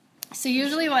So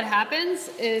usually what happens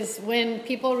is when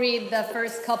people read the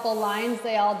first couple lines,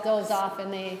 they all doze off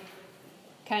and they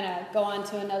kind of go on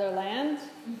to another land.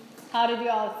 How did you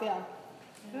all feel?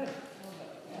 Good.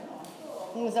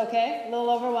 It was okay? A little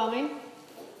overwhelming?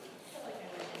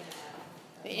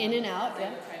 In and out,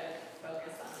 yeah.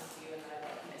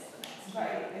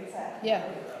 Right, exactly. Yeah.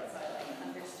 So I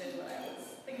understood what I was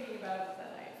thinking about,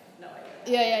 but I had no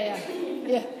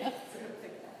idea. Yeah.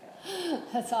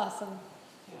 That's awesome.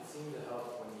 It seemed to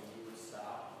help when you would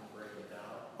stop and break it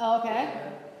down. Oh, okay.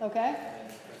 Okay. And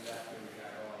because after we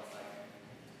got going, it's like,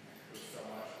 it was so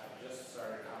much. I just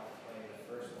started out playing the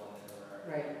first one, and there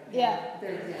were, Right. Yeah.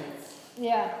 They're dense.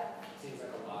 Yeah. it seems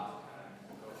like a lot to kind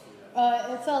of go through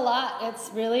that. It's a lot. It's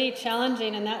really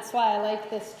challenging, and that's why I like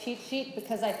this cheat sheet,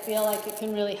 because I feel like it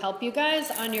can really help you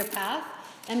guys on your path.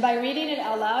 And by reading it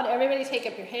out loud, everybody take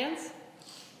up your hands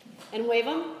and wave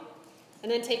them.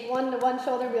 And then take one to one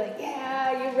shoulder and be like,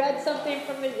 yeah, you read something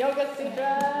from the Yoga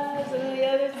Sutras. And then the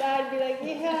other side be like,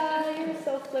 yeah, you're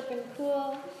so flippin'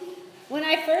 cool. When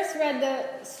I first read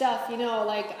the stuff,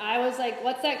 like, I was like,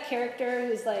 what's that character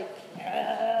who's like,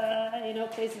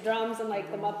 plays the drums and like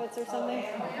the Muppets or something?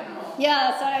 Yeah,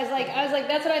 that's what I was like,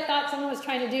 that's what I thought someone was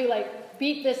trying to do, like,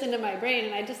 beat this into my brain.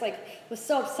 And I just like was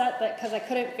so upset that because I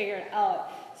couldn't figure it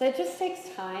out. So it just takes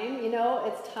time,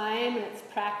 it's time and it's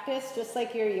practice, just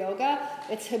like your yoga.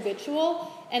 It's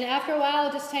habitual. And after a while,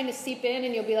 it'll just kind of seep in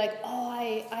and you'll be like, oh,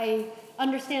 I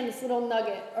understand this little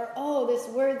nugget. Or, oh, this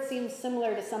word seems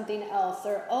similar to something else.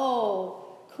 Or, oh,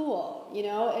 cool.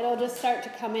 It'll just start to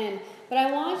come in. But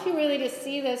I want you really to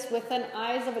see this with the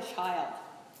eyes of a child,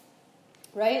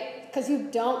 right? Because you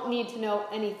don't need to know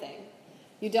anything.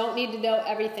 You don't need to know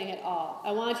everything at all.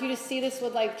 I want you to see this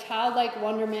with like childlike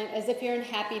wonderment, as if you're a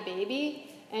happy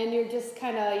baby and you're just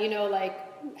kind of,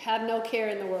 have no care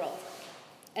in the world.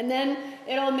 And then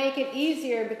it'll make it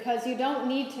easier because you don't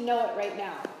need to know it right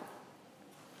now.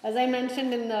 As I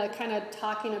mentioned in the kind of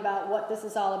talking about what this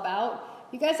is all about,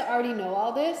 you guys already know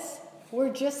all this.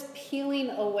 We're just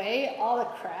peeling away all the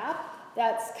crap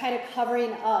that's kind of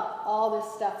covering up all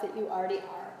this stuff that you already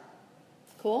are.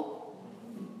 Cool?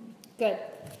 Good.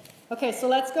 Okay, so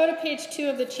let's go to page 2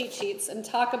 of the cheat sheets and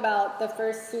talk about the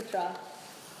first sutra.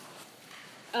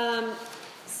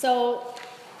 So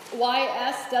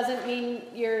YS doesn't mean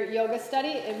your yoga study,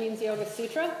 it means Yoga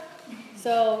Sutra.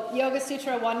 So Yoga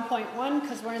Sutra 1.1,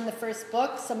 because we're in the first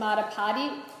book,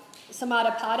 Samadhipada,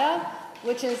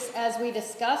 which is, as we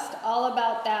discussed, all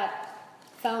about that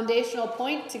foundational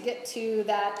point to get to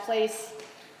that place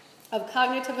of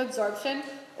cognitive absorption,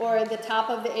 or the top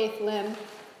of the 8th limb.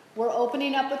 We're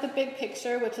opening up with the big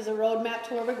picture, which is a roadmap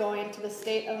to where we're going, to the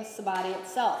state of samadhi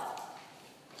itself.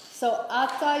 So,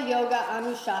 Atta Yoga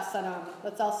Anushasanam.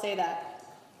 Let's all say that.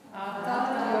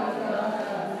 Atta Yoga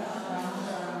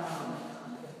Anushasanam.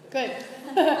 Good.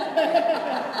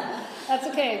 That's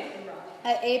okay.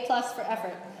 A+ for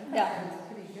effort. Yeah.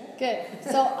 Good.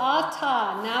 So,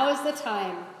 Atta, now is the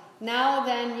time. Now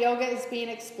then, yoga is being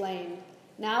explained.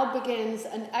 Now begins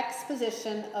an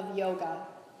exposition of yoga.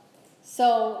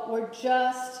 So we're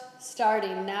just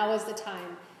starting. Now is the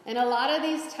time. And a lot of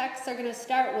these texts are going to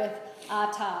start with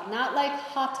Atta. Not like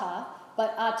Hatha,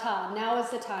 but Atta. Now is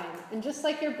the time. And just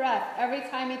like your breath, every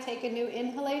time you take a new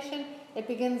inhalation, it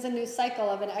begins a new cycle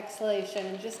of an exhalation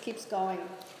and just keeps going.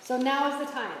 So now is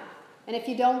the time. And if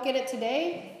you don't get it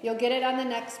today, you'll get it on the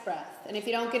next breath. And if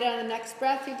you don't get it on the next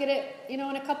breath, you get it, in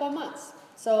a couple of months.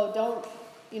 So don't,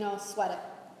 sweat it.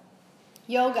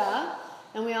 Yoga,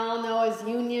 and we all know, is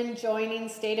union, joining,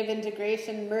 state of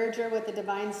integration, merger with the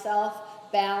divine self,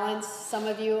 balance. Some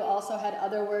of you also had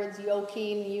other words,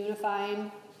 yoking, unifying.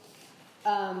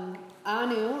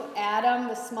 Anu, atom,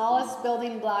 the smallest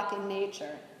building block in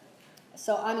nature.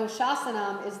 So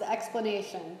Anushasanam is the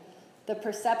explanation, the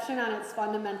perception on its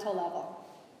fundamental level.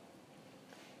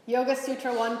 Yoga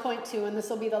Sutra 1.2, and this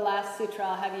will be the last sutra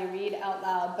I'll have you read out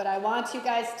loud, but I want you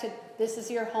guys to, this is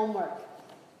your homework,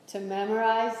 to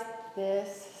memorize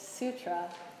this sutra,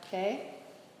 okay?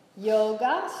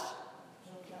 Yogash,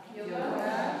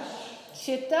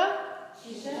 Chitta,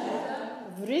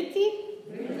 Vritti,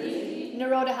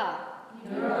 Nirodha.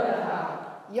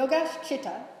 Yogash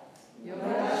Chitta,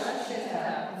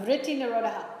 Vritti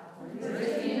Nirodha.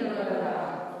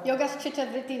 Yogash Chitta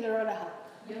Vritti Nirodha.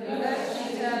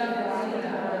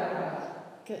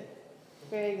 Good.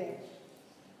 Very good.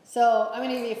 So I'm going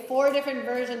to give you 4 different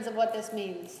versions of what this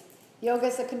means. Yoga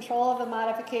is the control of the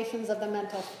modifications of the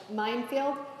mental mind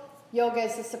field. Yoga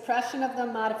is the suppression of the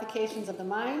modifications of the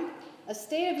mind. A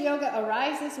state of yoga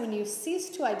arises when you cease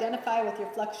to identify with your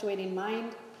fluctuating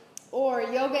mind. Or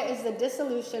yoga is the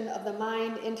dissolution of the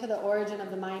mind into the origin of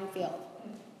the mind field.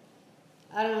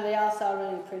 I don't know, they all sound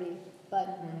really pretty,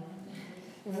 but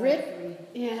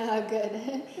yeah,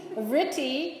 good.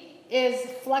 Vritti is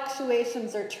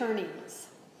fluctuations or turnings.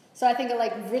 So I think of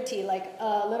like vritti, like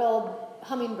a little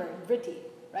hummingbird, vritti,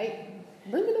 right?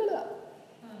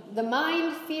 The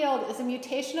mind field is a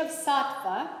mutation of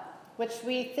sattva, which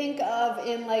we think of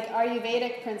in like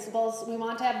Ayurvedic principles. We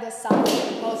want to have the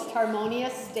sattva, the most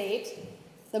harmonious state,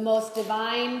 the most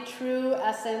divine, true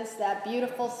essence, that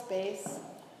beautiful space,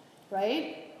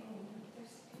 right?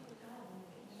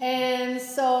 And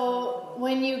so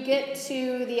when you get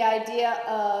to the idea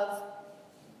of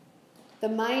the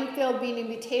mind field being a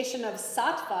mutation of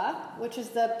sattva, which is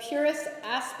the purest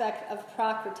aspect of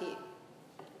prakriti.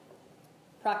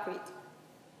 Prakrit.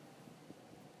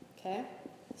 Okay?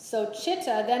 So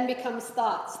chitta then becomes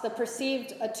thoughts, the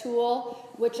perceived a tool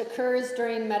which occurs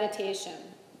during meditation.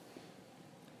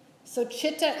 So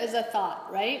chitta is a thought,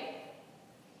 right?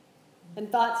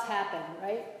 And thoughts happen,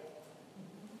 right?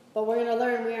 But we're going to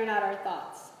learn we are not our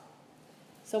thoughts.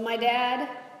 So my dad,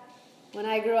 when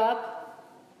I grew up,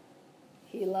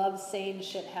 he loves saying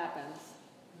shit happens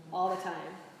all the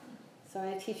time. So I'm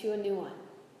going to teach you a new one.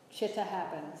 Chitta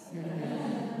happens.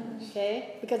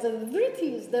 Okay? Because of the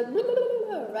vrittis,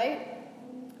 right?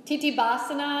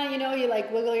 Titibhasana, you know, you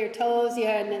like wiggle your toes, you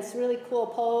have this really cool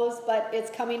pose, but it's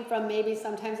coming from maybe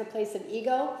sometimes a place of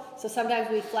ego. So sometimes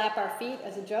we flap our feet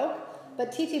as a joke.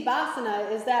 But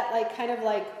Titibhasana is that like kind of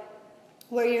like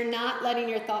where you're not letting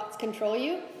your thoughts control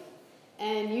you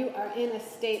and you are in a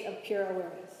state of pure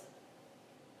awareness.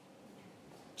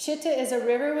 Chitta is a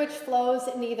river which flows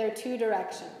in either two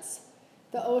directions.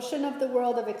 The ocean of the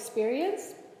world of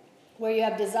experience, where you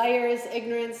have desires,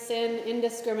 ignorance, sin,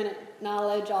 indiscriminate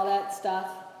knowledge, all that stuff,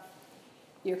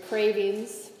 your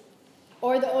cravings,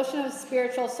 or the ocean of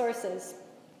spiritual sources,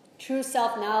 true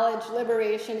self-knowledge,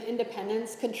 liberation,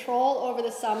 independence, control over the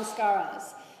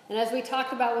samskaras. And as we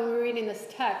talked about when we were reading this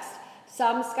text,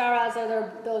 samskaras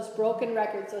are those broken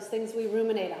records, those things we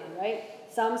ruminate on, right?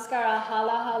 Samskara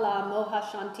hala hala moha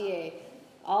shantiye.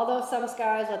 All those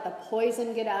samskaras, let the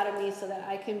poison get out of me so that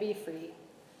I can be free.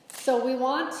 So we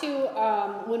want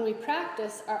to, when we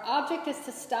practice, our object is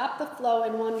to stop the flow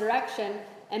in one direction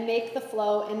and make the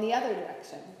flow in the other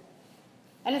direction.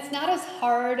 And it's not as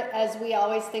hard as we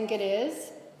always think it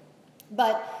is,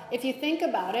 but if you think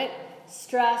about it,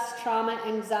 stress, trauma,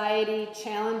 anxiety,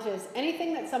 challenges,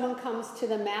 anything that someone comes to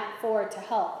the mat for to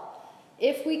help,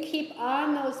 if we keep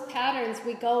on those patterns,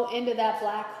 we go into that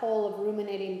black hole of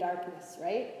ruminating darkness,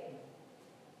 right?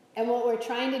 And what we're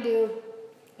trying to do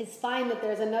is find that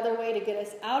there's another way to get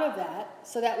us out of that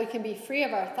so that we can be free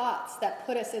of our thoughts that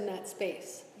put us in that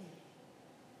space.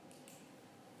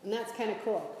 And that's kind of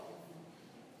cool.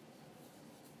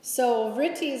 So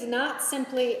vritti is not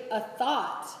simply a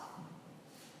thought.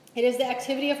 It is the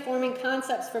activity of forming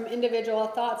concepts from individual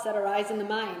thoughts that arise in the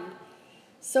mind.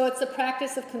 So it's a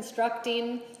practice of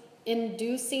constructing,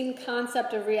 inducing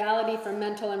concept of reality from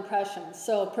mental impressions.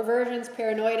 So perversions,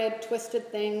 paranoia,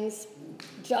 twisted things,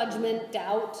 judgment,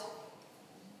 doubt,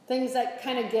 things that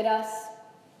kind of get us.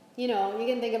 You know, you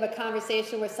can think of a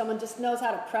conversation where someone just knows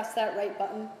how to press that right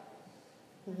button.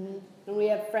 Mm-hmm. And we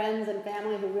have friends and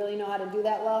family who really know how to do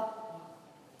that well.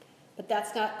 But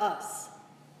that's not us.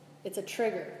 It's a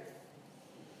trigger.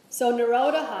 So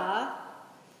nirodha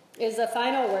is a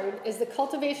final word, is the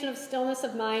cultivation of stillness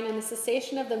of mind and the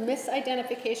cessation of the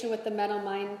misidentification with the mental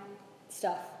mind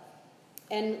stuff.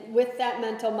 And with that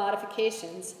mental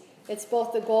modifications, it's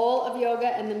both the goal of yoga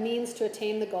and the means to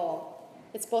attain the goal.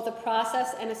 It's both a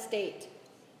process and a state.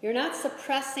 You're not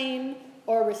suppressing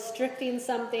or restricting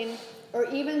something or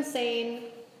even saying,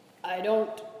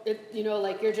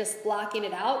 like you're just blocking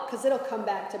it out because it'll come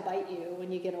back to bite you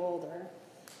when you get older.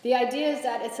 The idea is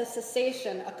that it's a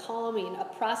cessation, a calming, a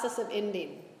process of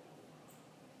ending.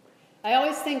 I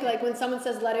always think like when someone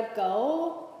says let it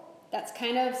go, that's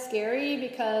kind of scary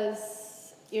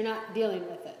because you're not dealing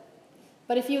with it.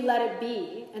 But if you let it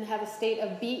be and have a state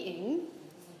of being,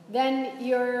 then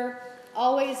you're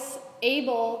always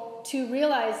able to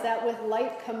realize that with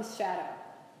light comes shadow.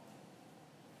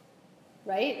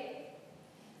 Right?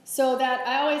 So that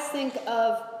I always think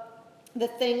of the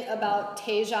thing about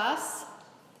tejas.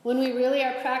 When we really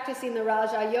are practicing the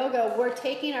Raja Yoga, we're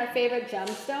taking our favorite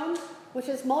gemstone, which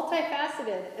is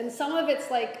multifaceted. And some of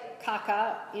it's like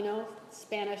caca,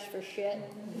 Spanish for shit.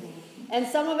 And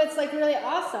some of it's like really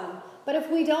awesome. But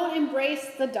if we don't embrace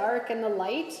the dark and the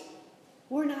light,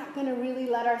 we're not going to really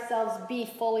let ourselves be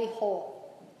fully whole.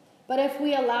 But if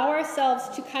we allow ourselves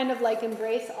to kind of like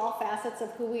embrace all facets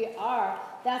of who we are,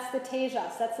 that's the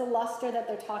tejas, that's the luster that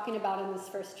they're talking about in this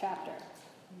first chapter.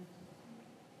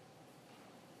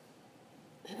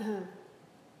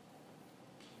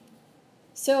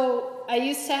 So I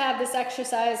used to have this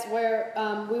exercise where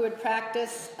we would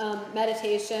practice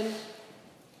meditation.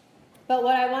 But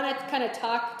what I want to kind of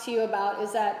talk to you about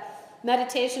is that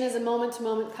meditation is a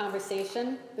moment-to-moment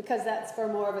conversation, because that's for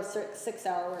more of a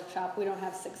 6-hour workshop. We don't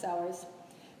have 6 hours.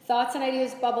 Thoughts and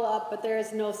ideas bubble up, but there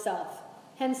is no self.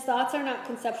 Hence, thoughts are not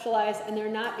conceptualized, and they're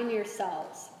not in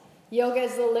yourselves. Yoga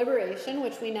is the liberation,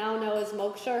 which we now know as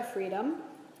moksha or freedom,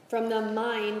 from the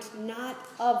mind, not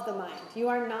of the mind. You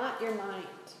are not your mind.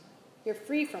 You're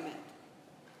free from it.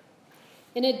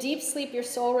 In a deep sleep, your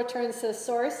soul returns to the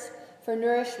source for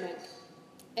nourishment,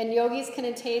 and yogis can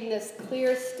attain this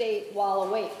clear state while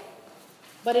awake.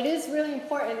 But it is really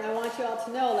important, I want you all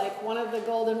to know, like, one of the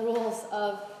golden rules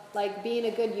of like being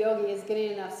a good yogi is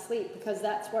getting enough sleep, because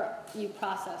that's where you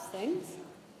process things,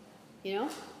 you know?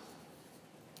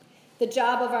 The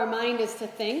job of our mind is to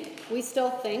think. We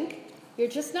still think. You're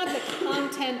just not the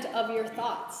content of your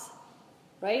thoughts,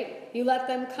 right? You let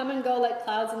them come and go like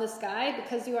clouds in the sky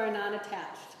because you are not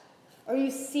attached. Or you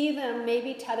see them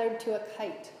maybe tethered to a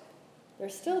kite. They're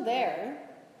still there,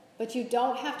 but you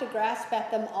don't have to grasp at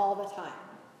them all the time.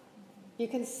 You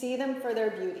can see them for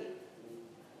their beauty.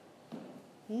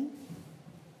 Does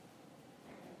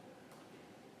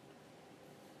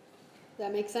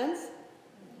that make sense?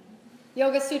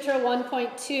 Yoga Sutra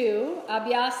 1.2,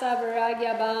 Abhyasa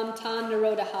Vairagya Bham Tan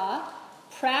Nirodha.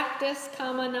 Practice,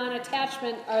 kama,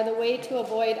 non-attachment are the way to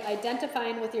avoid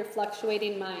identifying with your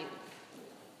fluctuating mind.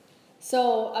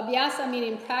 So, Abhyasa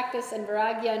meaning practice and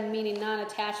Vairagya meaning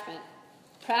non-attachment.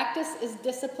 Practice is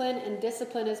discipline, and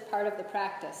discipline is part of the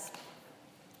practice.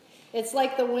 It's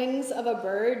like the wings of a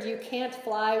bird. You can't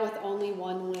fly with only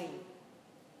one wing.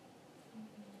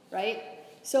 Right?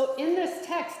 So in this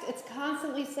text, it's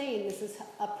constantly saying this is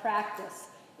a practice.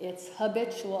 It's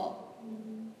habitual.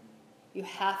 You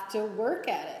have to work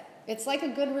at it. It's like a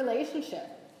good relationship.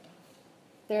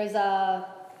 There's a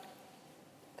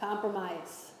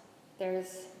compromise.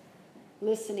 There's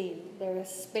listening. There's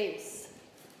space.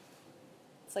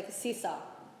 It's like a seesaw.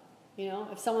 You know,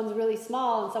 if someone's really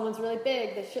small and someone's really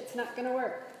big, the shit's not going to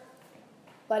work.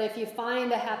 But if you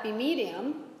find a happy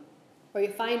medium, or you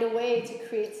find a way to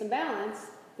create some balance,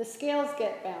 the scales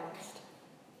get balanced.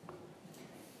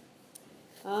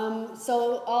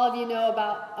 So all of you know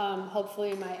about,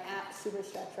 hopefully, my app Super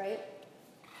Stretch, right?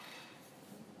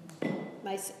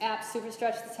 My app Super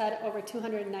Stretch that's had over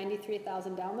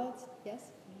 293,000 downloads. Yes?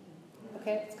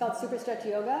 Okay, it's called Super Stretch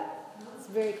Yoga. It's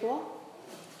very cool.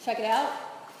 Check it out.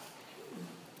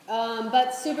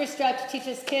 But Super Stretch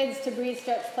teaches kids to breathe,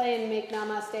 stretch, play, and make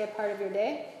Namaste a part of your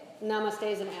day.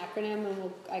 Namaste is an acronym,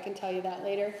 and I can tell you that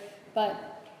later. But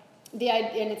and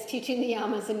it's teaching the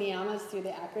yamas and niyamas through the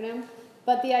acronym.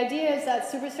 But the idea is that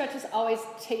Super Stretch is always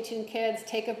teaching kids,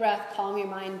 take a breath, calm your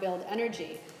mind, build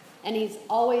energy. And he's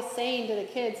always saying to the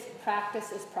kids,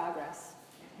 practice is progress.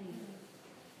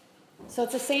 So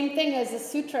it's the same thing as the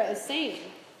sutra is saying.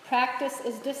 Practice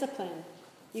is discipline.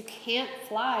 You can't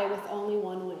fly with only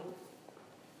one wing.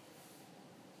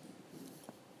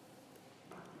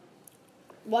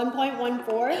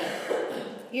 1.14,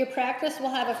 your practice will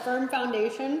have a firm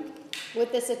foundation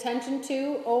with this attention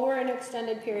to over an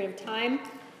extended period of time,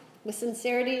 with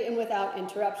sincerity and without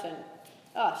interruption.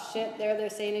 Oh shit, there they're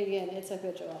saying it again. It's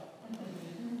habitual.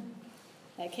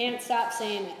 I can't stop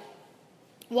saying it.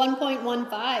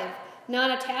 1.15,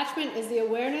 non-attachment is the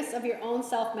awareness of your own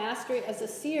self-mastery. As a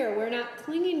seer, we're not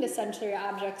clinging to sensory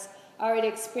objects already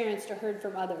experienced or heard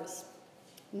from others.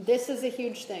 This is a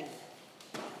huge thing.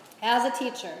 As a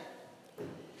teacher,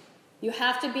 you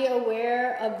have to be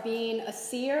aware of being a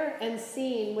seer and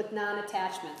seeing with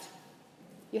non-attachment.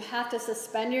 You have to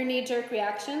suspend your knee-jerk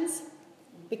reactions,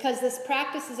 because this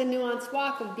practice is a nuanced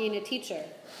walk of being a teacher.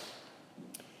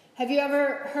 Have you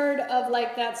ever heard of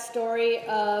like that story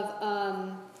of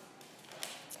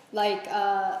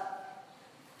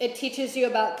it teaches you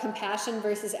about compassion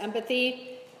versus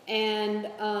empathy, and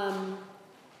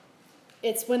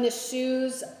it's when the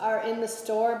shoes are in the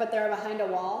store but they're behind a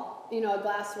wall, you know, a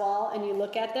glass wall, and you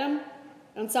look at them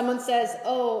and someone says,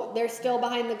 oh, they're still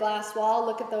behind the glass wall,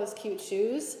 look at those cute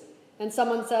shoes. And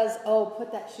someone says, oh,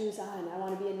 put that shoes on, I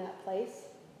want to be in that place.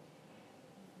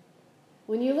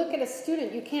 When you look at a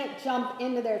student, you can't jump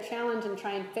into their challenge and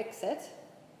try and fix it,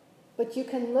 but you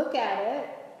can look at it,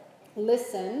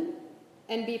 listen,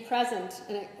 and be present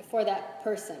for that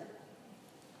person.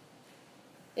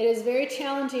 It is very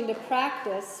challenging to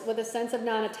practice with a sense of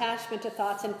non-attachment to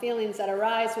thoughts and feelings that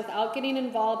arise without getting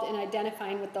involved in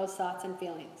identifying with those thoughts and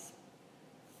feelings.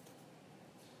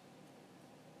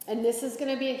 And this is going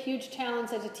to be a huge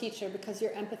challenge as a teacher, because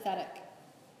you're empathetic.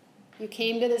 You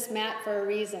came to this mat for a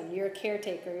reason. You're a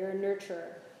caretaker. You're a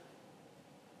nurturer.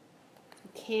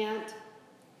 can't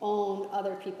own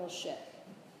other people's shit.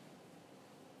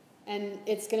 And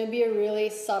it's going to be a really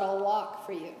subtle walk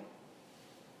for you.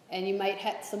 And you might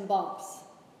hit some bumps.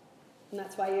 And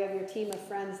that's why you have your team of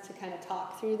friends to kind of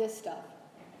talk through this stuff.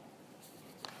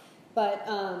 But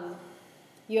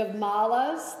you have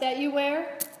malas that you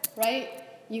wear, right?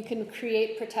 You can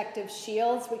create protective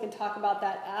shields. We can talk about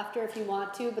that after if you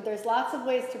want to. But there's lots of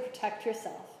ways to protect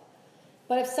yourself.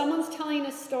 But if someone's telling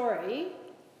a story,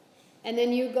 and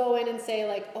then you go in and say,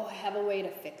 like, oh, I have a way to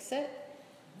fix it,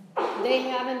 they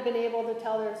haven't been able to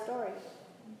tell their story.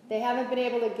 They haven't been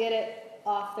able to get it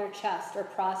off their chest or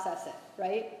process it,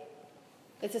 right?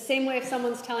 It's the same way if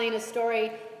someone's telling a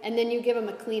story and then you give them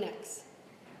a Kleenex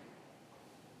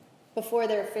before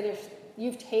they're finished.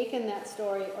 You've taken that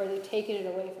story or they've taken it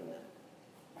away from them.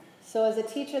 So as a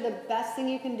teacher, the best thing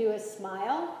you can do is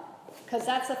smile, because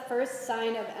that's the first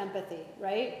sign of empathy,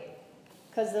 right?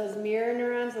 Because those mirror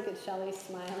neurons, look at Shelley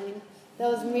smiling,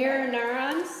 those mirror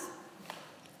neurons,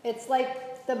 it's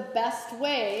like the best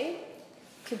way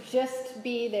to just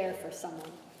be there for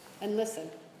someone and listen.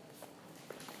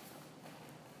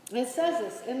 And it says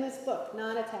this in this book,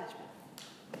 non-attachment.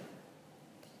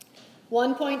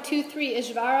 1.23,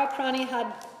 Ishvara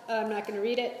Pranihad, I'm not going to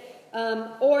read it.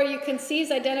 Or you can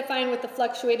cease identifying with the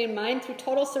fluctuating mind through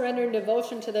total surrender and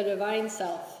devotion to the divine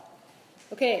self.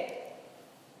 Okay,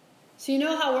 so you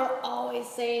know how we're always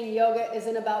saying yoga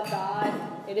isn't about God,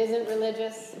 it isn't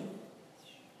religious?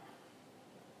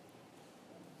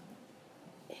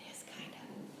 It is kind of.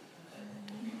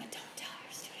 But don't tell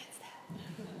your students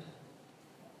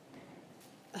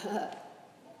that.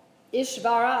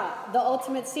 Ishvara, the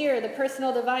ultimate seer, the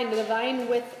personal divine, the divine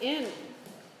within.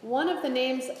 One of the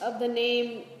names of the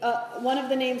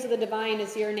divine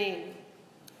is your name,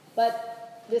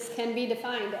 but this can be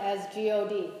defined as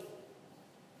God.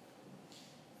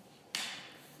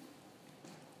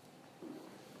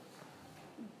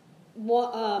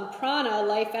 Prana,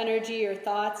 life energy, your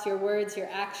thoughts, your words, your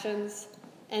actions,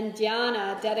 and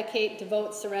dhyana, dedicate,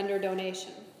 devote, surrender,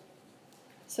 donation.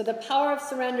 So the power of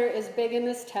surrender is big in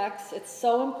this text. It's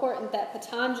so important that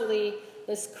Patanjali,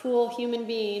 this cool human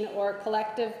being or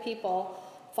collective people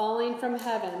falling from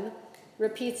heaven,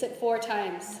 repeats it 4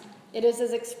 times. It is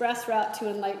his express route to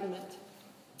enlightenment.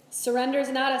 Surrender is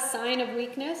not a sign of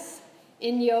weakness.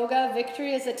 In yoga,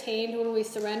 victory is attained when we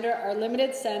surrender our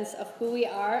limited sense of who we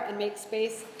are and make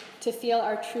space to feel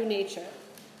our true nature.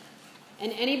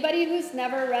 And anybody who's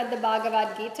never read the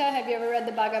Bhagavad Gita, have you ever read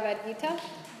the Bhagavad Gita?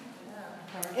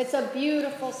 It's a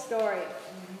beautiful story,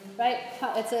 right?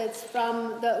 It's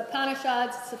from the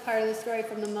Upanishads. It's a part of the story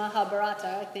from the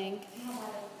Mahabharata, I think.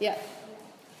 Yeah.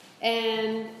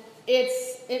 And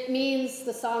it means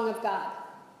the song of God.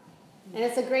 And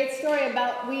it's a great story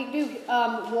about, we do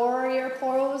warrior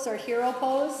pose or hero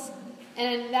pose.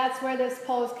 And that's where this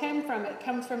pose came from. It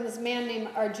comes from this man named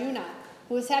Arjuna,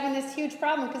 who was having this huge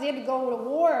problem because he had to go to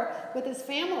war with his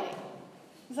family.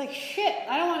 He's like, shit,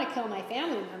 I don't want to kill my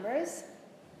family members.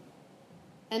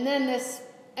 And then this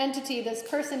entity, this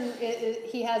person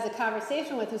he has a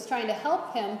conversation with who's trying to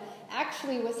help him,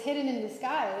 actually was hidden in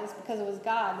disguise because it was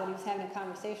God that he was having a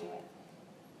conversation with.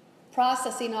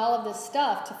 Processing all of this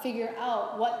stuff to figure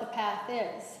out what the path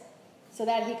is so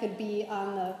that he could be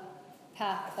on the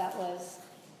path that was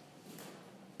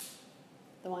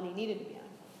the one he needed to be on.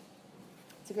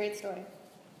 It's a great story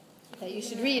that you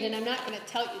should read, and I'm not going to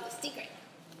tell you the secret.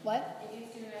 What? It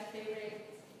used to be my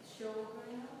favorite show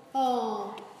growing up.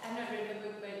 Oh. I've not read the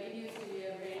book, but it used to be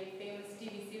a very famous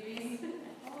TV series.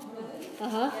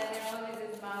 Uh-huh. Yeah, there always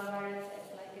is Mahabharata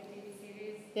as like a TV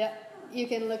series. Yeah, you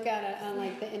can look at it on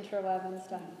like the interweb and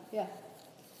stuff. Yeah,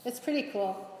 it's pretty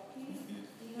cool. Do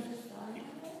you know the story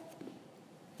of it?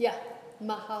 Yeah,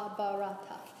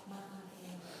 Mahabharata.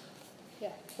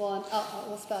 Yeah, well,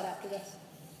 we'll spell it after this.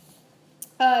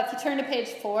 If you turn to page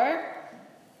 4,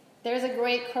 there's a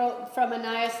great quote from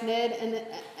Anais Nin,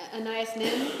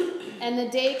 and the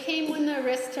day came when the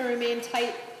risk to remain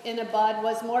tight in a bud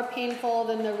was more painful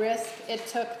than the risk it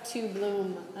took to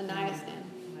bloom. Anais Nin.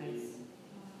 Nice.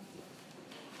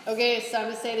 Okay, so I'm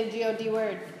going to say the G-O-D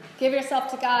word. Give yourself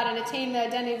to God and attain the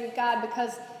identity of God,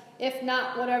 because if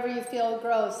not, whatever you feel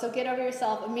grows. So get over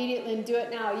yourself immediately and do it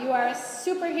now. You are a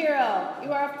superhero.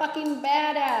 You are a fucking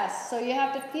badass. So you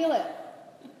have to feel it,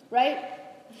 right?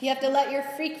 You have to let your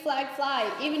freak flag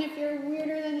fly. Even if you're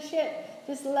weirder than shit,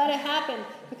 just let it happen,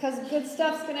 because good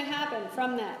stuff's going to happen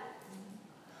from that.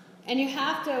 And you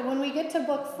have to, when we get to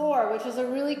book 4, which is a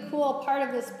really cool part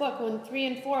of this book, when 3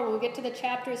 and 4, when we get to the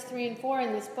chapters 3 and 4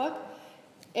 in this book,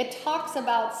 it talks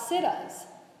about siddhas.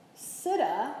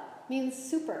 Siddha means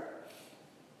super.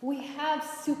 We have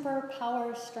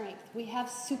superpower strength. We have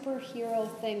superhero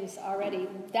things already.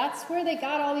 That's where they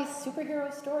got all these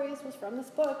superhero stories, was from this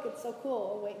book. It's so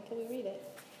cool. Wait until we read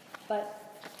it.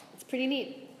 But it's pretty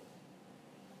neat.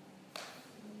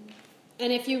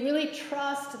 And if you really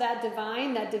trust that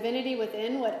divine, that divinity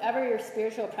within, whatever your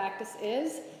spiritual practice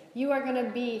is, you are going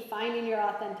to be finding your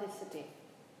authenticity.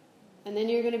 And then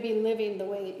you're going to be living the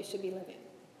way that you should be living.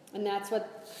 And that's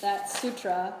what that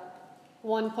Sutra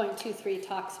 1.23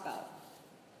 talks about.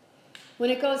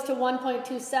 When it goes to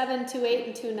 1.27, 28,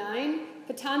 and 29,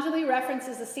 Patanjali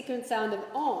references the sequence sound of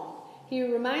Om. He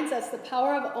reminds us the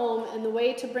power of Om and the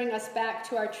way to bring us back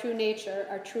to our true nature,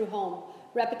 our true home.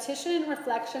 Repetition and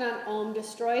reflection on Om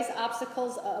destroys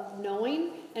obstacles of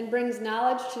knowing and brings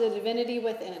knowledge to the divinity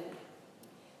within.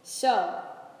 So,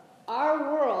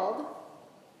 our world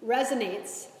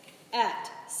resonates at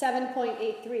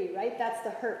 7.83, right? That's the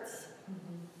hertz.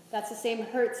 That's the same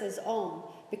hertz as Om.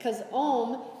 Because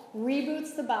Om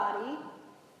reboots the body.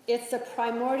 It's the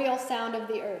primordial sound of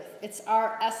the earth. It's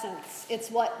our essence.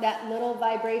 It's what that little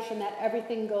vibration that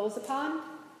everything goes upon.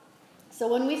 So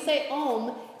when we say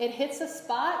Om, it hits a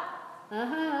spot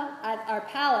at our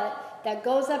palate that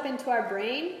goes up into our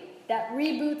brain that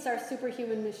reboots our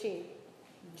superhuman machine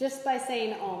just by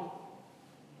saying Om.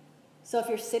 So if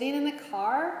you're sitting in the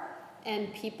car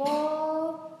and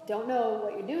people don't know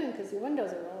what you're doing because your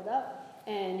windows are rolled up,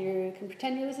 and you can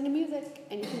pretend you're listening to music,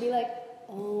 and you can be like,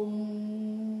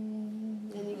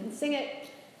 Om, and you can sing it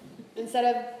instead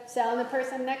of telling the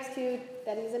person next to you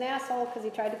that he's an asshole because he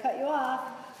tried to cut you off.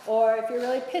 Or if you're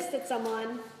really pissed at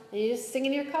someone, and you just sing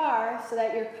in your car so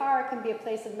that your car can be a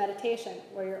place of meditation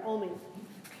where you're oming.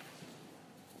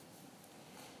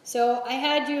 So I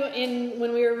had you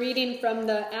when we were reading from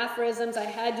the aphorisms, I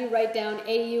had you write down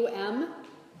AUM,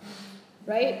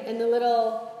 right? And the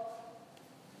little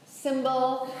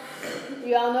symbol,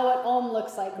 you all know what Om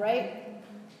looks like, right?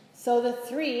 So the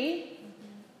 3,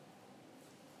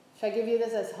 should I give you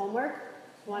this as homework?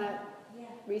 Want to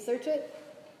research it?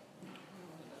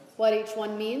 What each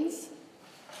one means?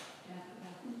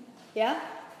 Yeah?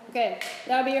 Okay,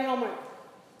 that'll be your homework.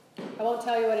 I won't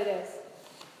tell you what it is.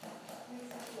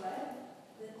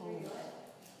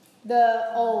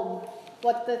 The Om,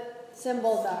 what the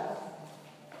symbols are.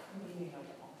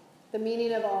 The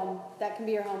meaning of Om, that can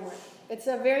be your homework. It's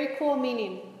a very cool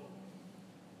meaning.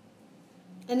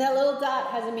 And that little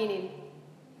dot has a meaning.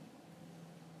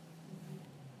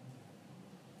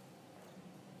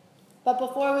 But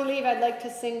before we leave, I'd like to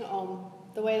sing Om,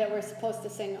 the way that we're supposed to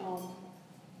sing Om.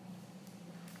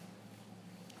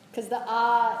 Because the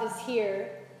Ah is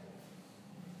here,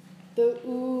 the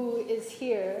Oo is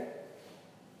here,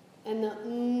 and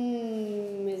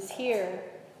the is here,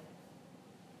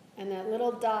 and that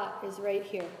little dot is right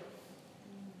here.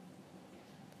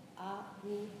 Ah,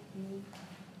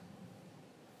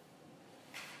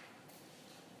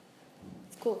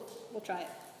 It's cool. We'll try it.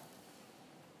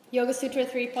 Yoga Sutra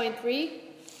 3.3.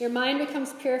 Your mind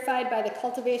becomes purified by the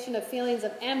cultivation of feelings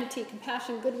of amity,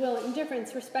 compassion, goodwill, and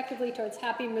indifference, respectively, towards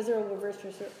happy, miserable,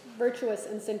 virtuous,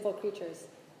 and sinful creatures.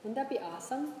 Wouldn't that be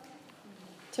awesome?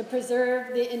 To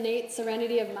preserve the innate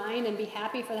serenity of mind and be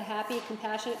happy for the happy,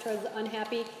 compassionate towards the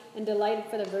unhappy, and delighted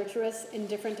for the virtuous,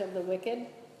 indifferent of the wicked.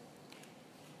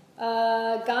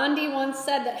 Gandhi once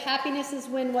said that happiness is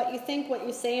when what you think, what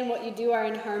you say, and what you do are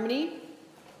in harmony.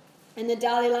 And the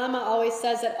Dalai Lama always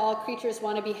says that all creatures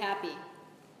want to be happy.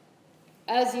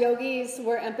 As yogis,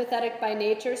 we're empathetic by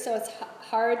nature, so it's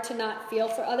hard to not feel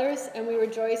for others, and we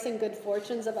rejoice in good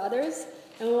fortunes of others,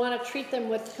 and we want to treat them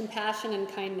with compassion and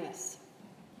kindness.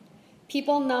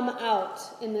 People numb out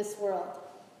in this world.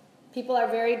 People are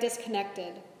very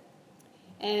disconnected.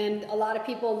 And a lot of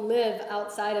people live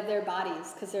outside of their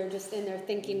bodies because they're just in their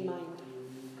thinking mind.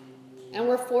 And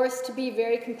we're forced to be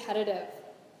very competitive.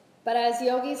 But as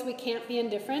yogis, we can't be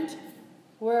indifferent.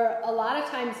 A lot of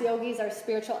times yogis are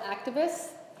spiritual activists.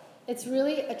 It's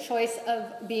really a choice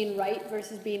of being right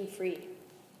versus being free.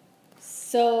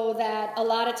 So that a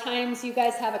lot of times you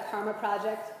guys have a karma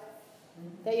project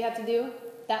that you have to do.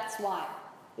 That's why,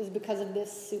 is because of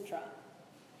this sutra.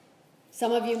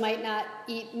 Some of you might not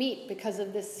eat meat because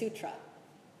of this sutra.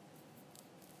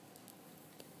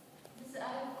 I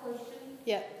have a question.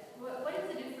 Yeah. What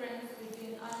is the difference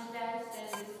between unattached and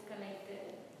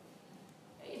disconnected?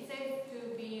 It says to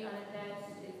be unattached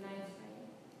is nice, right?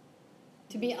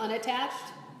 To be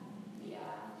unattached? Yeah.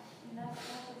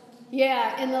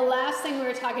 Yeah, and the last thing we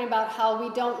were talking about how we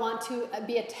don't want to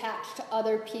be attached to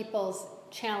other people's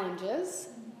challenges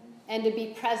and to be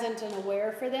present and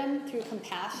aware for them through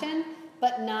compassion,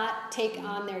 but not take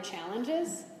on their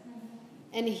challenges.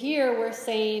 And here we're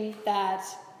saying that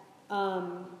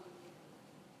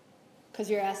Because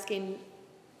you're asking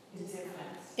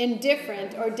Indifference.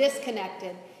 indifferent or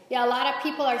disconnected. Yeah, a lot of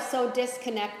people are so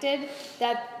disconnected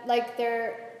that like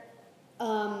they're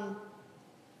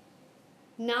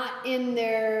not in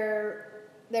their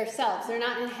selves. They're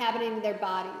not inhabiting their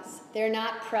bodies. They're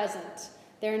not present.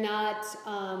 They're not.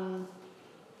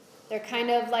 They're kind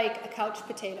of like a couch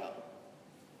potato.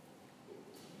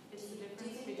 It's the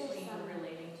difference between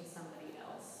relating to somebody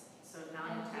else. So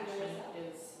non-attachment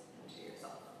is to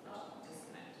yourself.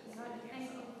 Disconnect is to yourself.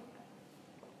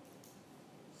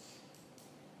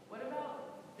 What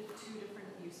about the two different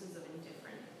uses of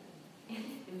indifferent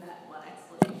in that one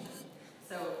explanation?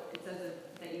 So it says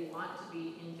that you want to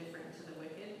be indifferent to the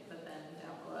wicked, but then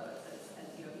down below it says, as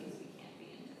yogis, we can't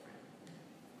be indifferent.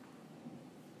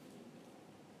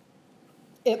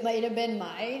 It might have been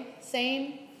my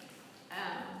saying.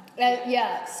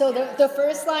 Yeah. So the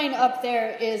first line up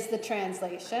there is the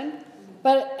translation.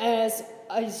 But as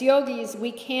yogis,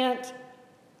 we can't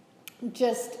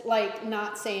just like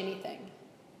not say anything.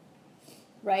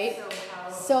 Right?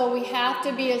 So we have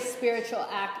to be a spiritual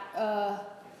act.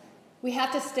 We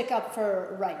have to stick up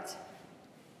for right.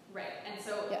 Right. And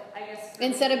so Yeah. I guess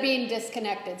Instead of being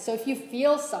disconnected. So if you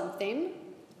feel something,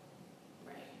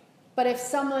 right. but if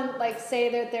someone, like say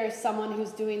that there's someone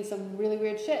who's doing some really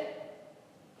weird shit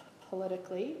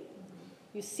politically,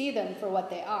 you see them for what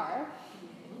they are,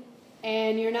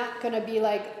 and you're not going to be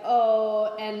like,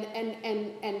 oh, and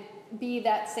be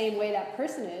that same way that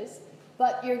person is,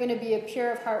 but you're going to be a pure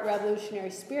of heart revolutionary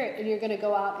spirit, and you're going to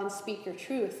go out and speak your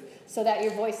truth so that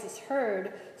your voice is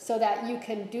heard, so that you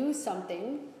can do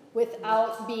something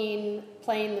without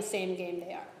playing the same game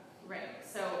they are. Right.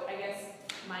 So I guess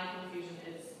my confusion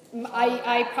is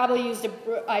I probably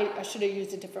I should have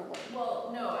used a different word.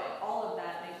 well, no, all of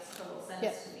that makes total sense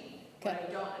Yeah. to me. Okay. What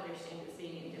I don't understand is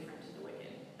being indifferent to the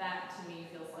wicked. That to me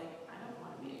feels like I don't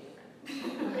want to be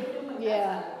indifferent. Like,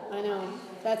 Yeah, that's not I know.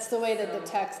 That's the way that the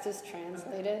text is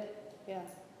translated. Yeah.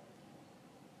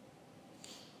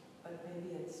 But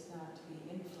maybe it's not to be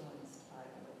influenced by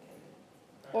the wicked.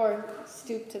 Or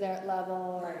stoop to their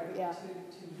level. Or, yeah. To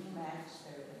match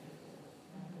their behavior,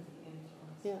 not to be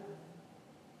influenced. Yeah.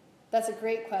 That's a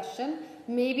great question.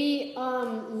 Maybe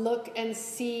look and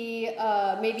see,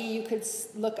 maybe you could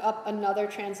look up another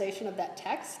translation of that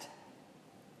text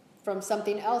from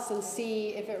something else and see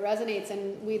if it resonates,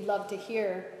 and we'd love to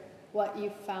hear what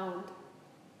you found.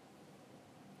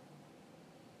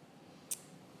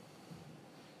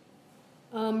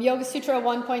 Yoga Sutra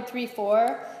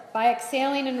 1.34, by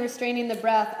exhaling and restraining the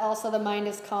breath, also the mind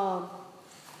is calm.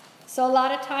 So a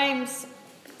lot of times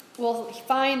we'll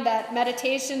find that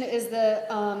meditation is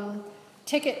the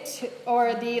ticket to,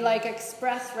 or the like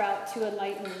express route to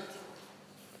enlightenment.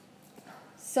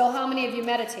 So how many of you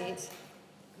meditate?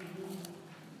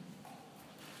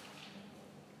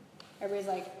 Everybody's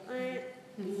like,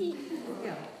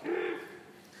 Yeah.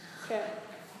 okay.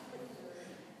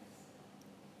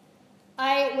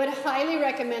 I would highly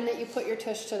recommend that you put your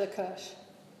tush to the kush.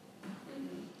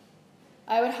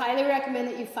 I would highly recommend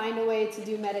that you find a way to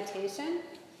do meditation.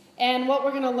 And what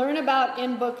we're going to learn about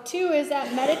in book 2 is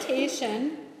that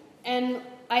meditation, and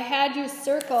I had you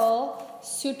circle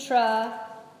Sutra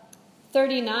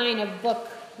 39 of book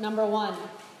number 1.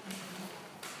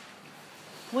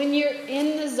 When you're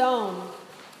in the zone,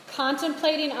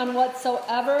 contemplating on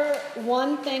whatsoever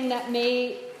one thing that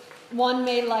one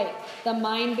may like, the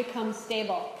mind becomes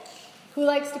stable. Who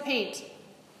likes to paint?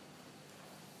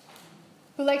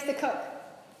 Who likes to cook?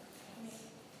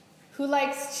 Who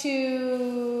likes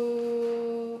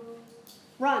to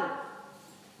run?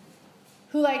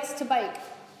 Who likes to bike?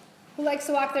 Who likes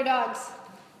to walk their dogs?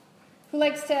 Who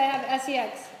likes to have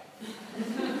sex?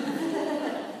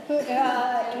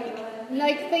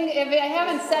 If I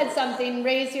haven't said something,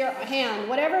 raise your hand.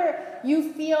 Whatever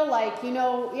you feel like,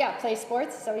 play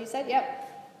sports. Is that what you said?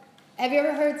 Yep. Have you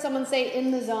ever heard someone say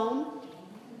in the zone?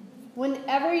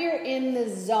 Whenever you're in the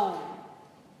zone,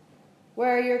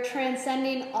 where you're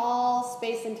transcending all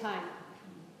space and time,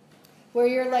 where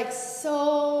you're like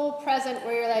so present,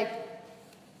 where you're like,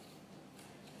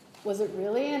 was it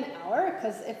really an hour?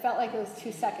 Because it felt like it was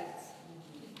 2 seconds,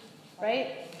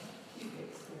 right?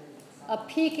 A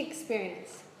peak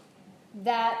experience.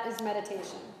 That is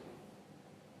meditation.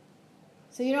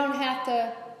 So you don't have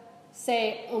to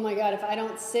say, oh my God, if I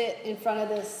don't sit in front of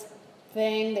this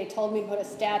thing, they told me to put a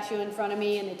statue in front of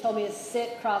me, and they told me to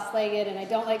sit cross-legged, and I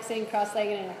don't like sitting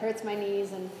cross-legged, and it hurts my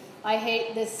knees, and I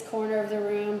hate this corner of the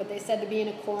room, but they said to be in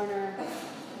a corner,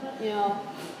 Why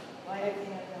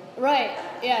can't I? Right,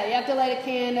 yeah, you have to light a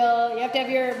candle, you have to have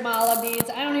your mala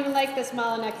beads. I don't even like this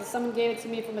mala necklace. Someone gave it to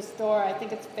me from a store. I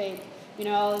think it's fake. You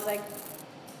know, I was like,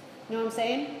 you know what I'm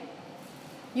saying?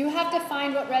 You have to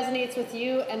find what resonates with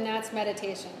you, and that's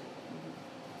meditation.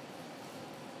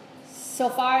 So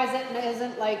far as it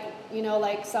isn't like, you know,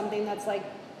 like something that's like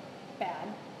bad,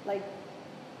 like,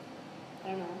 I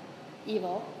don't know,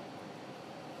 evil.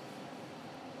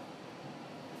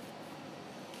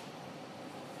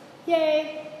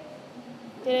 Yay!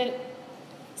 Did it.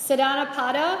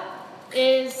 Sadhanapada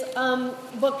is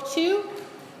book 2.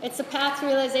 It's a path to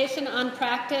realization on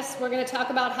practice. We're going to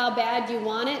talk about how bad you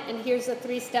want it, and here's a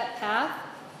 3-step path.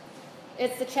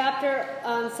 It's the chapter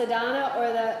on sadhana,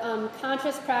 or the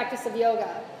conscious practice of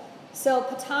yoga. So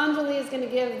Patanjali is going to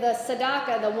give the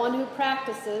sadhaka, the one who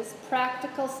practices,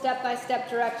 practical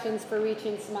step-by-step directions for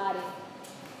reaching samadhi.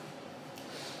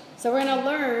 So we're going to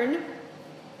learn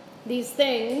these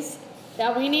things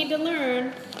that we need to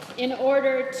learn in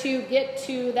order to get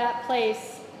to that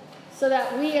place, so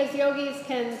that we as yogis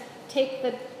can take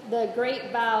the great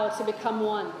vow to become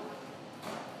one.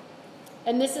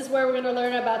 And this is where we're going to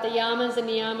learn about the yamas and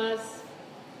niyamas,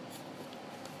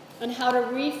 and how to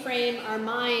reframe our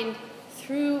mind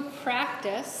through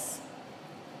practice,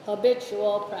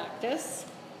 habitual practice,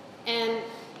 and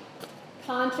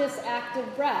conscious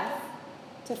active breath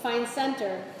to find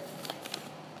center.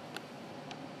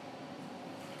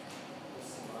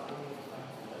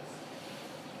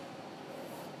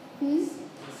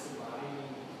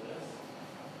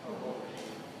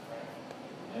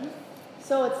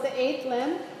 So it's the 8th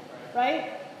limb,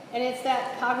 right? And it's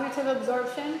that cognitive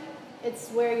absorption. It's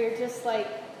where you're just like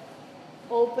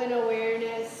open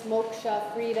awareness,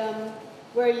 moksha, freedom,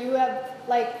 where you have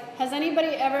like, has anybody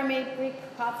ever made Greek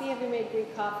coffee? Have you made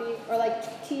Greek coffee? Or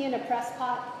like tea in a press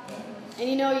pot? And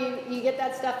you know, you get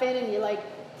that stuff in and you like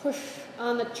push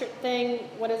on the thing,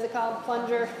 what is it called?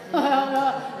 Plunger? I don't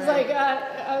know. It's like,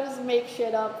 I just make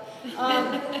shit up.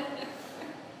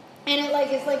 And it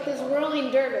like it's like this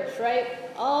whirling dervish, right?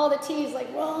 All the tea is like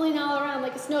rolling all around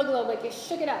like a snow globe, like you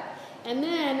shook it up. And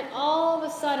then all of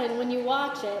a sudden, when you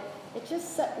watch it, it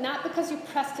just, not because you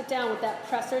pressed it down with that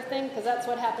presser thing, because that's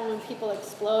what happened when people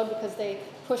explode, because they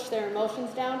push their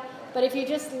emotions down. But if you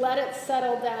just let it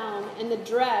settle down, and the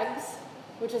dregs,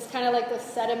 which is kind of like the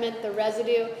sediment, the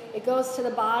residue, it goes to the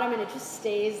bottom and it just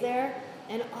stays there.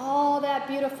 And all that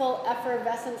beautiful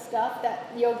effervescent stuff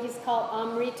that yogis call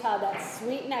amrita, that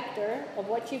sweet nectar of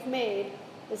what you've made,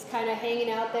 is kind of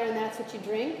hanging out there, and that's what you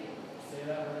drink. Say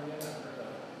that word again.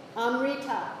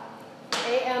 Amrita.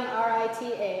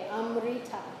 A-M-R-I-T-A.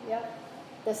 Amrita. Yep.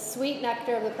 The sweet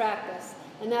nectar of the practice.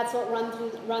 And that's what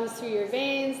runs through your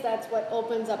veins. That's what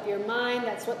opens up your mind.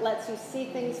 That's what lets you see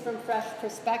things from fresh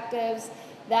perspectives.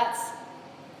 That's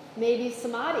maybe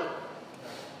samadhi.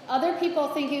 Other people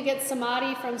think you get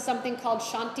samadhi from something called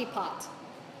shantipat,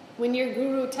 when your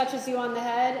guru touches you on the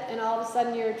head and all of a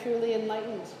sudden you're truly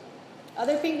enlightened.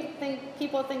 Other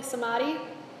people think samadhi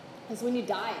is when you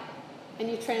die and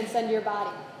you transcend your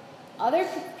body. Other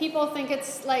people think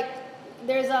it's like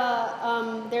there's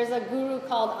a guru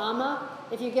called Amma.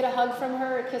 If you get a hug from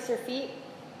her or kiss her feet,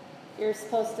 you're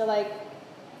supposed to like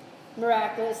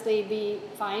miraculously be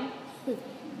fine.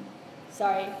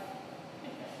 Sorry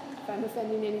if I'm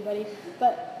offending anybody,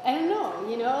 but I don't know,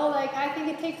 you know, like I think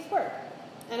it takes work,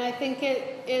 and I think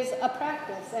it is a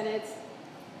practice, and it's,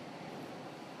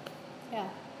 yeah.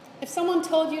 If someone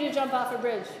told you to jump off a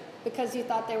bridge because you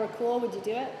thought they were cool, would you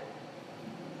do it?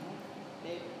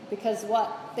 Because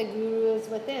what? The guru is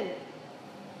within.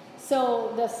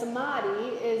 So the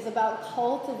samadhi is about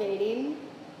cultivating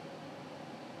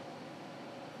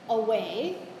a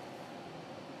way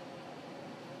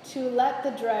to let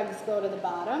the dregs go to the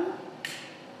bottom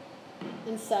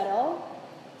and settle.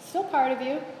 Still part of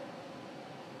you,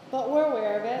 but we're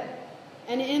aware of it.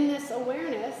 And in this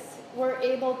awareness, we're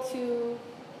able to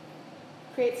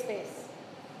create space.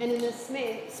 And in this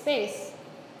space,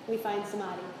 we find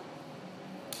samadhi.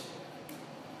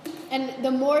 And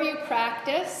the more you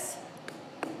practice,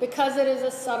 because it is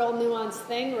a subtle, nuanced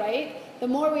thing, right? The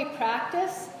more we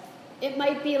practice, it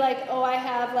might be like, oh,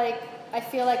 I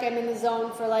feel like I'm in the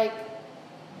zone for like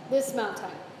this amount of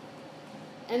time.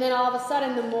 And then all of a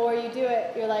sudden, the more you do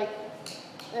it, you're like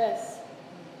this.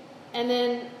 And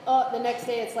then, the next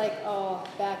day it's like,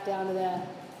 back down to that.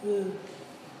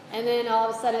 And then all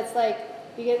of a sudden it's like,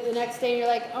 you get the next day and you're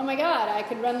like, oh my God, I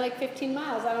could run like 15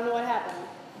 miles. I don't know what happened.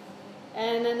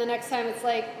 And then the next time it's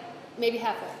like, maybe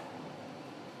halfway.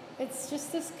 It's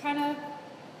just this kind of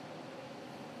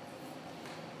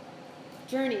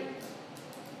journey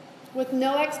with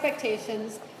no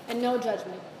expectations and no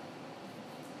judgment.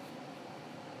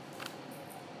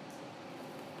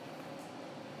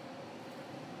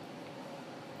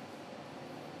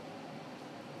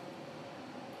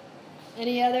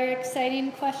 Any other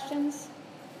exciting questions?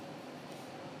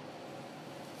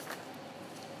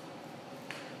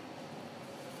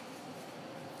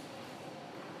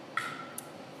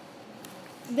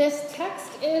 This text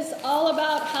is all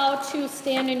about how to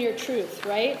stand in your truth,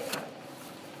 right?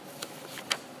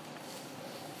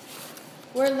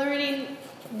 We're learning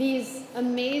these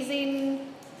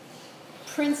amazing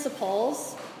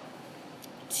principles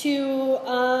to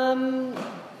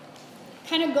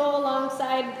kind of go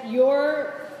alongside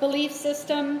your belief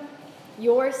system,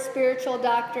 your spiritual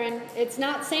doctrine. It's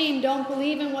not saying don't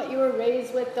believe in what you were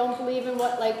raised with, don't believe in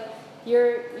what like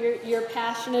you're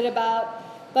passionate about.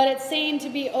 But it's saying to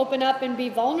be open up and be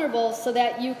vulnerable so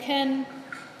that you can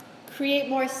create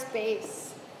more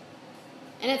space.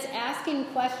 And it's asking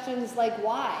questions like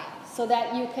why, so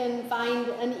that you can find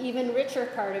an even richer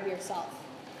part of yourself.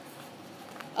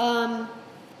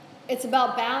 It's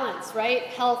about balance, right?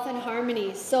 Health and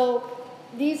harmony. So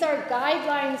these are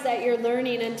guidelines that you're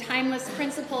learning and timeless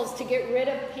principles to get rid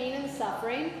of pain and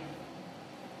suffering.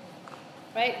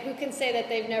 Right? Who can say that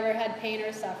they've never had pain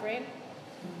or suffering?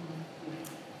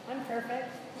 I'm perfect.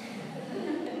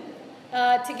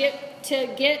 To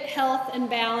get health and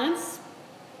balance,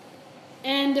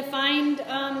 and to find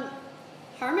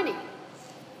harmony.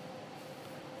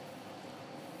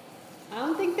 I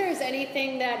don't think there's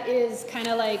anything that is kind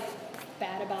of like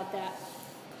bad about that.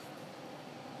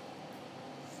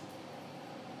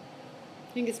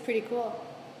 I think it's pretty cool.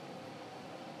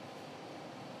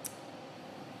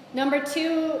 Number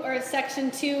 2, or section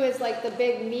 2, is like the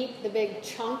big meat, the big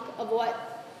chunk of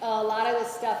what a lot of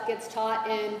this stuff gets taught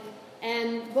in.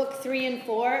 And book 3 and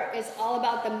 4 is all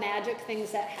about the magic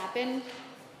things that happen,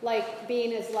 like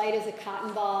being as light as a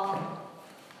cotton ball,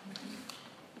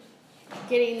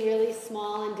 getting really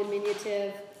small and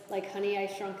diminutive, like Honey, I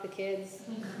Shrunk the Kids.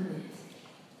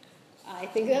 I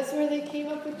think that's where they came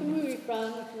up with the movie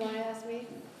from, if you want to ask me.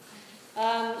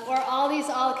 Or all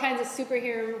kinds of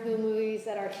superhero movies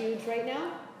that are huge right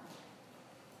now.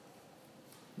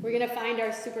 We're going to find our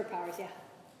superpowers, yeah.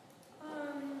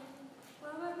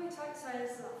 Well, we talked, sorry,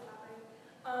 this is off topic.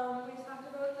 We talked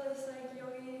about this like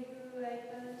yogi who like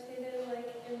meditated like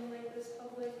in like this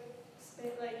public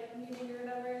space, like meeting or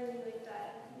whatever, and he like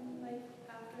died like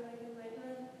after like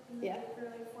enlightenment. And Yeah. like, for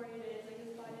like 40 days, like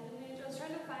his body didn't age. I was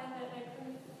trying to find it, and I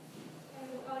couldn't. I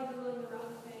was probably googling the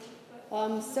wrong thing.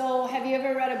 But. So have you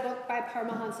ever read a book by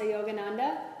Paramahansa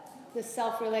Yogananda, the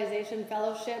Self-Realization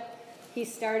Fellowship? He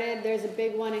started. There's a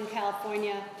big one in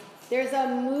California. There's a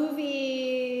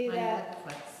movie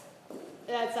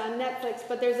that's on Netflix,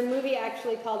 but there's a movie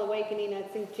actually called Awakening, I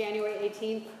think January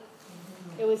 18th.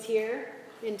 It was here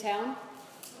in town.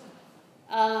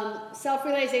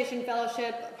 Self-Realization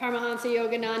Fellowship, Paramahansa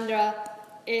Yogananda.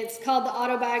 It's called The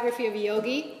Autobiography of a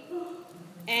Yogi.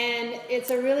 And it's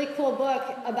a really cool book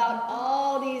about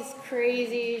all these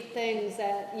crazy things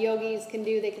that yogis can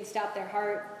do. They can stop their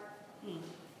heart.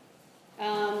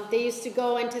 They used to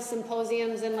go into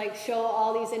symposiums and like show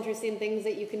all these interesting things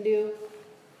that you can do.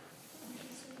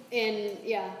 And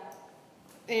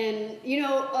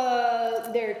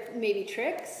there may be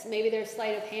tricks, maybe there's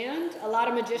sleight of hand. A lot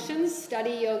of magicians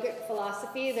study yogic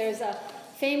philosophy. There's a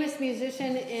famous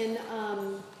musician in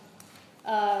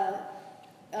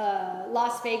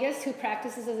Las Vegas who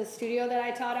practices as a studio that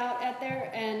I taught out at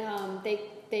there, and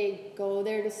they go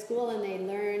there to school and they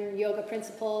learn yoga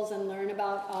principles and learn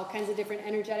about all kinds of different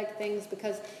energetic things,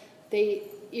 because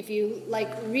if you like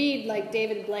read like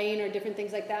David Blaine or different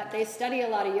things like that, they study a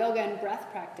lot of yoga and breath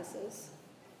practices.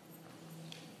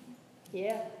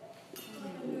 Yeah.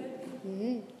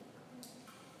 Mm-hmm.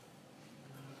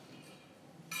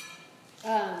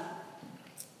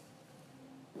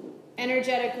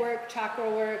 Energetic work, chakra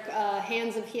work,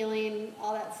 hands of healing,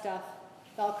 all that stuff.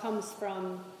 It all comes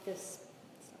from this.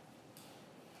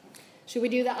 Should we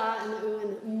do the ah and the ooh and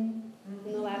the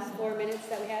in the last 4 minutes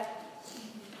that we have?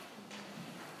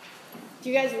 Do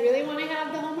you guys really want to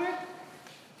have the homework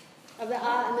of the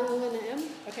ah and the ooh and the m?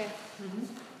 Okay.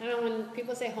 I know when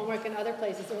people say homework in other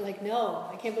places, they're like, no,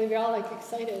 I can't believe you're all like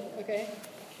excited. Okay.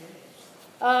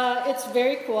 It's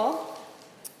very cool.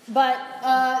 But,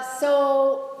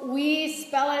 so we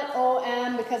spell it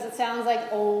O-M because it sounds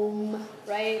like Om,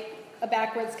 right? A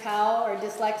backwards cow or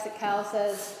dyslexic cow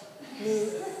says moo.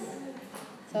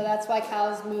 So that's why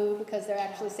cows moo, because they're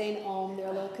actually saying Om. They're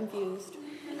a little confused.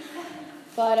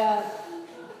 But, that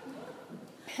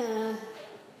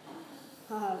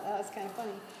was kind of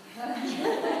funny.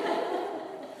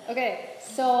 Okay,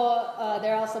 so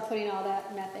they're also putting all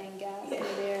that methane gas in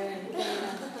there.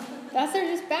 They're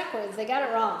just backwards. They got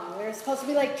it wrong. They're supposed to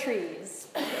be like trees.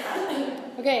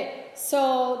 Okay,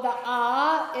 So the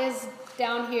ah is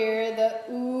down here, the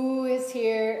oo is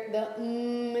here, the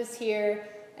is here,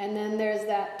 and then there's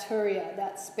that turiya,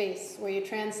 that space where you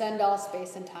transcend all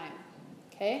space and time.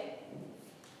 Okay?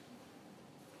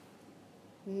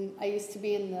 I used to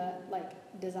be in the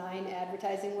design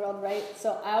advertising world, right?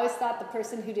 So I always thought the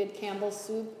person who did Campbell's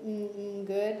soup,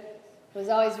 good, was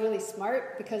always really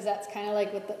smart, because that's kind of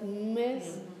like what the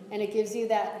is, and it gives you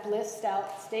that blissed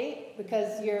out state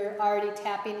because you're already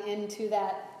tapping into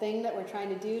that thing that we're trying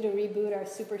to do to reboot our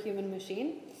superhuman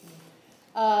machine.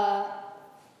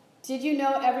 Did you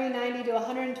know every 90 to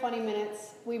 120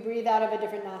 minutes we breathe out of a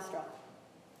different nostril?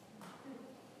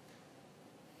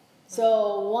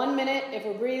 So 1 minute, if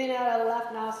we're breathing out of the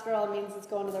left nostril, it means it's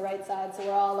going to the right side. So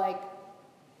we're all like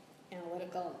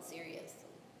analytical and serious.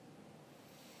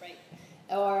 Right.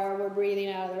 Or we're breathing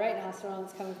out of the right nostril and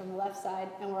it's coming from the left side.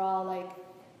 And we're all like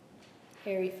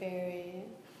airy-fairy,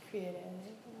 creative,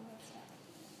 and all that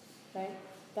stuff. Right?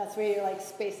 That's where you're like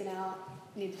spacing out,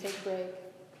 need to take a break,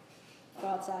 go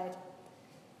outside.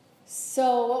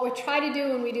 So what we try to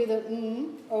do when we do the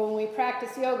or when we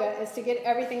practice yoga, is to get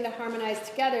everything to harmonize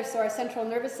together so our central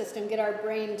nervous system, get our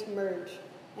brain to merge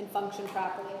and function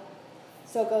properly.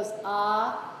 So it goes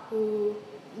ah, oo,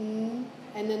 and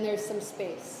then there's some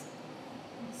space.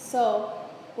 So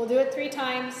we'll do it 3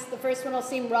 times. The first one will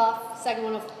seem rough, second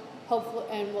one will hopefully,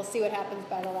 and we'll see what happens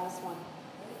by the last one.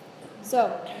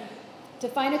 So to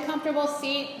find a comfortable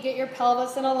seat, get your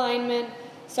pelvis in alignment,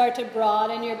 start to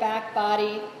broaden your back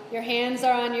body. Your hands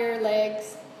are on your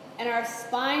legs, and our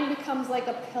spine becomes like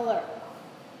a pillar.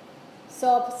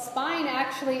 So a spine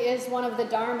actually is one of the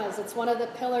dharmas. It's one of the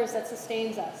pillars that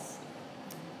sustains us.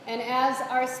 And as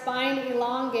our spine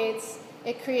elongates,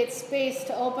 it creates space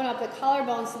to open up the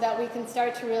collarbone so that we can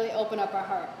start to really open up our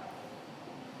heart.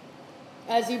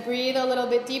 As you breathe a little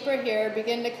bit deeper here,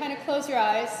 begin to kind of close your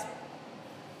eyes,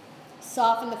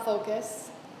 soften the focus,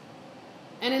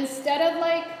 and instead of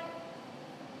like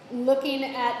looking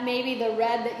at maybe the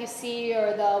red that you see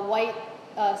or the white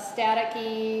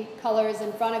static-y colors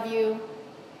in front of you,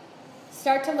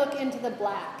 start to look into the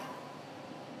black,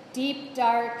 deep,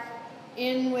 dark,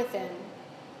 in within,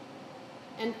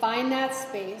 and find that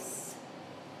space,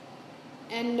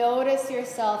 and notice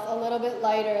yourself a little bit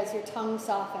lighter as your tongue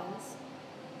softens.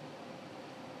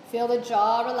 Feel the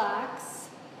jaw relax,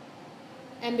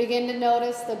 and begin to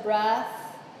notice the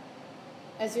breath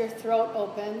as your throat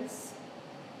opens.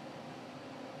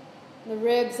 The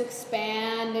ribs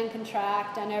expand and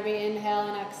contract on every inhale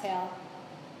and exhale.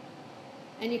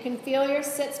 And you can feel your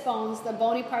sits bones, the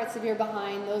bony parts of your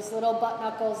behind, those little butt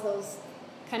knuckles, those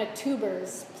kind of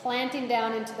tubers, planting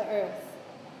down into the earth.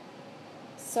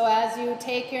 So as you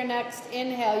take your next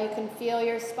inhale, you can feel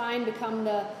your spine become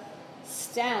the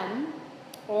stem,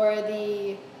 or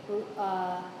the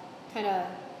kind of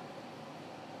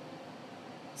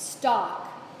stalk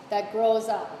that grows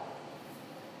up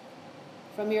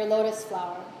from your lotus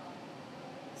flower,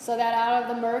 so that out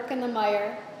of the murk and the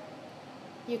mire,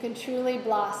 you can truly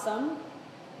blossom,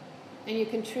 and you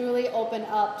can truly open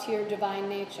up to your divine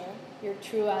nature, your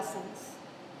true essence.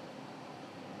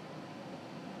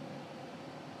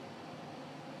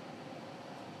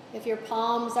 If your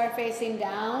palms are facing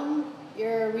down,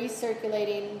 you're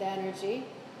recirculating the energy.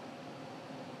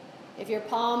 If your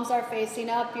palms are facing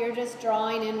up, you're just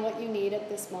drawing in what you need at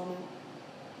this moment.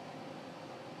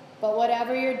 But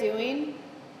whatever you're doing,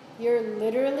 you're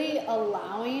literally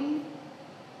allowing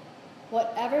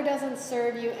whatever doesn't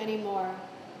serve you anymore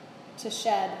to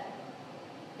shed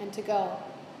and to go,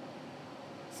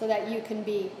 so that you can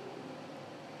be.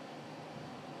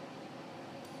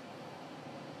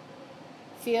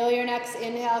 Feel your next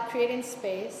inhale creating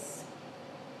space,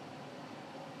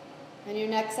 and your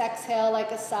next exhale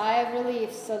like a sigh of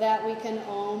relief, so that we can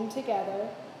om together.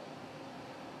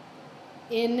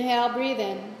 Inhale, breathe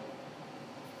in.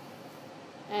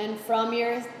 And from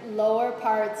your lower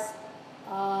parts,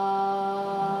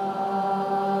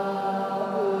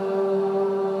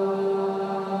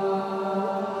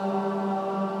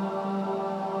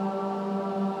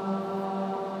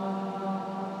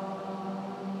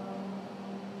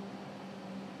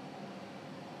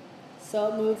 so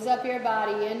it moves up your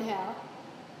body. Inhale.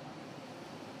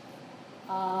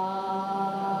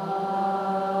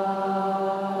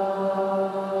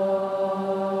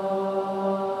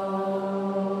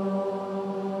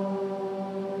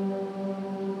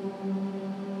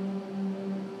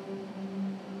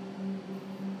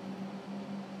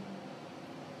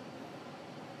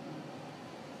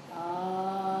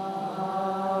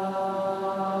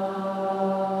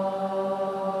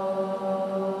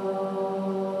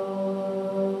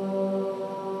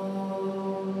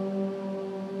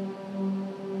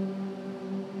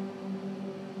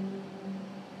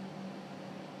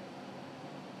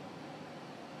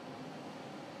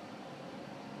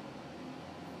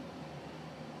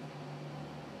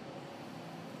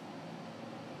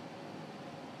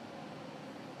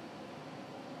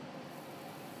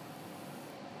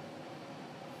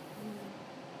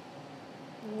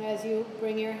 as you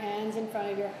bring your hands in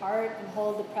front of your heart and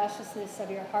hold the preciousness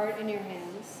of your heart in your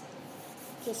hands.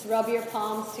 Just rub your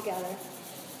palms together.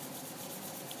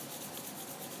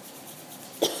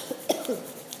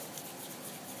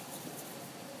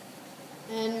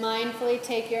 And mindfully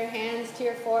take your hands to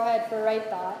your forehead for right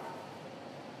thought,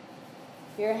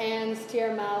 your hands to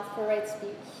your mouth for right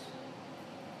speech,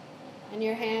 and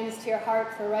your hands to your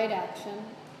heart for right action,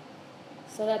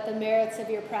 so that the merits of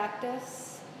your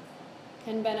practice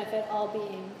can benefit all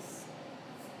beings.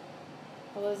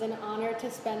 It was an honor to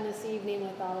spend this evening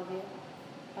with all of you.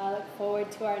 I look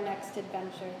forward to our next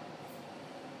adventure.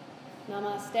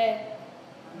 Namaste.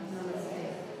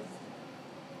 Namaste.